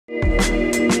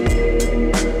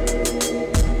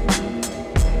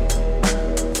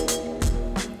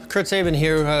Kurt Sabin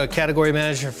here, Category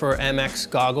Manager for MX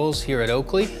Goggles here at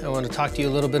Oakley. I want to talk to you a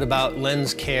little bit about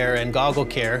lens care and goggle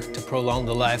care to prolong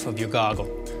the life of your goggle.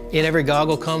 In every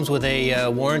goggle comes with a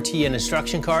warranty and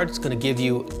instruction card. It's going to give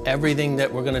you everything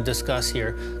that we're going to discuss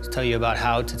here to tell you about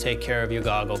how to take care of your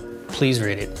goggle. Please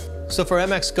read it. So for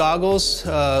MX Goggles,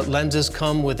 lenses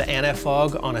come with the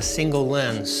anti-fog on a single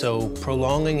lens. So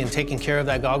prolonging and taking care of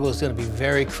that goggle is going to be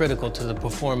very critical to the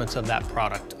performance of that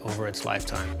product over its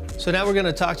lifetime. So now we're going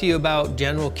to talk to you about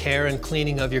general care and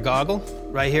cleaning of your goggle.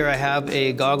 Right here I have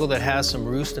a goggle that has some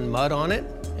roost and mud on it.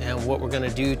 And what we're going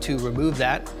to do to remove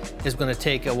that is we're going to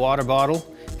take a water bottle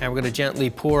and we're going to gently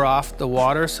pour off the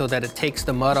water so that it takes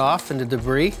the mud off and the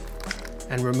debris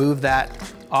and remove that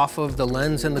off of the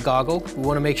lens and the goggle. We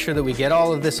want to make sure that we get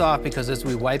all of this off because as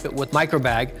we wipe it with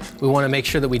microbag, we want to make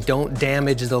sure that we don't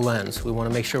damage the lens. We want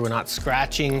to make sure we're not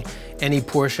scratching any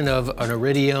portion of an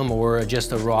iridium or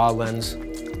just a raw lens.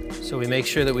 So we make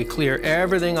sure that we clear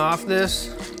everything off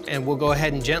this, and we'll go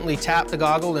ahead and gently tap the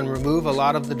goggle and remove a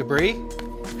lot of the debris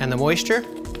and the moisture.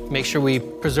 Make sure we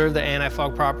preserve the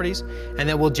anti-fog properties, and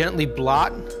then we'll gently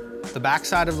blot the back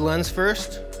side of the lens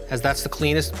first, as that's the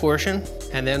cleanest portion,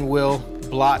 and then we'll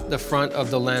blot the front of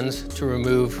the lens to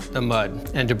remove the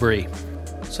mud and debris.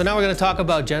 So now we're going to talk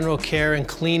about general care and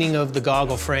cleaning of the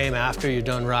goggle frame after you're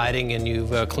done riding and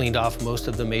you've cleaned off most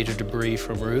of the major debris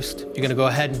from roost. You're going to go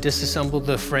ahead and disassemble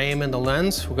the frame and the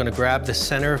lens. We're going to grab the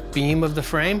center beam of the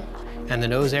frame and the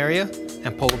nose area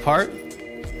and pull apart,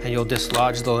 and you'll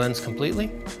dislodge the lens completely.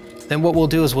 Then what we'll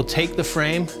do is we'll take the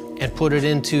frame and put it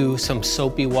into some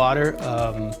soapy water,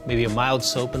 maybe a mild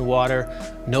soap and water,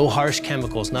 no harsh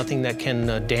chemicals, nothing that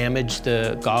can damage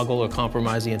the goggle or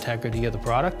compromise the integrity of the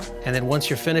product. And then once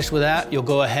you're finished with that, you'll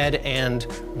go ahead and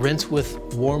rinse with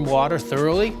warm water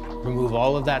thoroughly, remove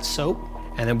all of that soap,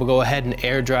 and then we'll go ahead and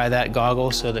air dry that goggle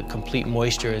so that complete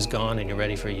moisture is gone and you're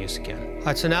ready for use again. All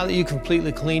right, so now that you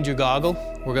completely cleaned your goggle,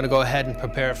 we're gonna go ahead and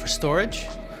prepare it for storage.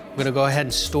 We're gonna go ahead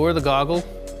and store the goggle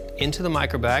into the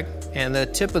microbag, and the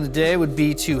tip of the day would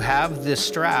be to have this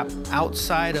strap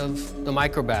outside of the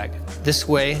microbag. This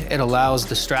way it allows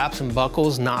the straps and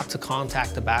buckles not to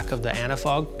contact the back of the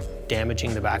anti-fog,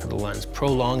 damaging the back of the lens,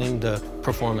 prolonging the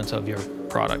performance of your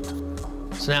product.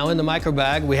 So now in the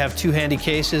microbag we have two handy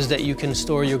cases that you can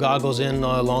store your goggles in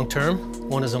long term.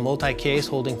 One is a multi-case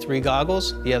holding 3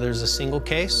 goggles, the other is a single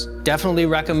case. Definitely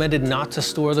recommended not to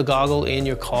store the goggle in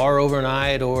your car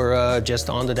overnight or just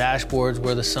on the dashboards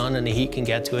where the sun and the heat can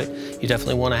get to it. You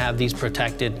definitely want to have these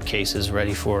protected cases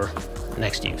ready for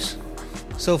next use.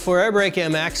 So for Airbrake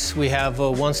MX, we have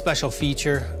one special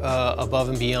feature above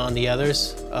and beyond the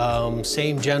others.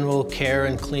 Same general care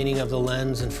and cleaning of the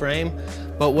lens and frame,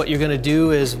 but what you're going to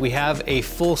do is we have a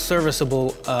full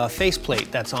serviceable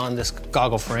faceplate that's on this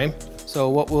goggle frame. So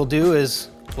what we'll do is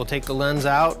we'll take the lens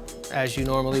out as you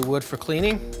normally would for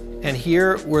cleaning, and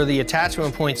here where the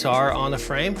attachment points are on the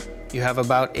frame, you have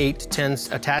about 8 to 10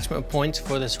 attachment points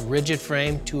for this rigid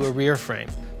frame to a rear frame.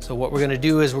 So what we're going to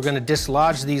do is we're going to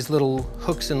dislodge these little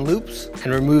hooks and loops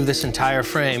and remove this entire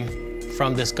frame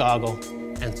from this goggle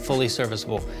and fully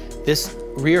serviceable. This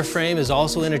rear frame is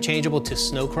also interchangeable to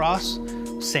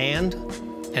snowcross, sand,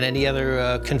 and any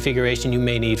other configuration you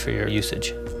may need for your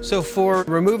usage. So for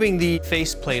removing the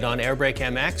faceplate on Airbrake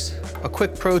MX, a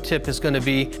quick pro tip is going to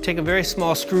be take a very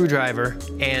small screwdriver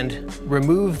and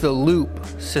remove the loop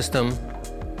system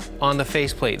on the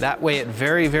faceplate. That way it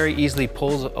very, very easily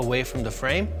pulls away from the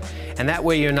frame, and that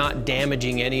way you're not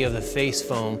damaging any of the face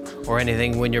foam or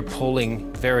anything when you're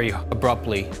pulling very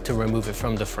abruptly to remove it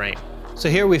from the frame. So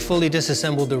here we fully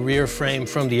disassembled the rear frame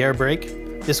from the Airbrake.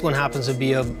 This one happens to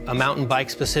be a mountain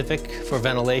bike specific for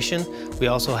ventilation. We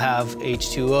also have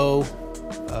H2O,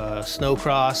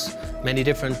 snowcross, many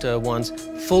different ones.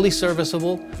 Fully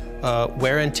serviceable,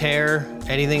 wear and tear,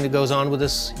 anything that goes on with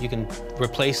this, you can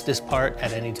replace this part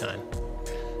at any time.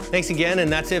 Thanks again,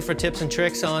 and that's it for tips and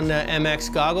tricks on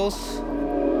MX Goggles.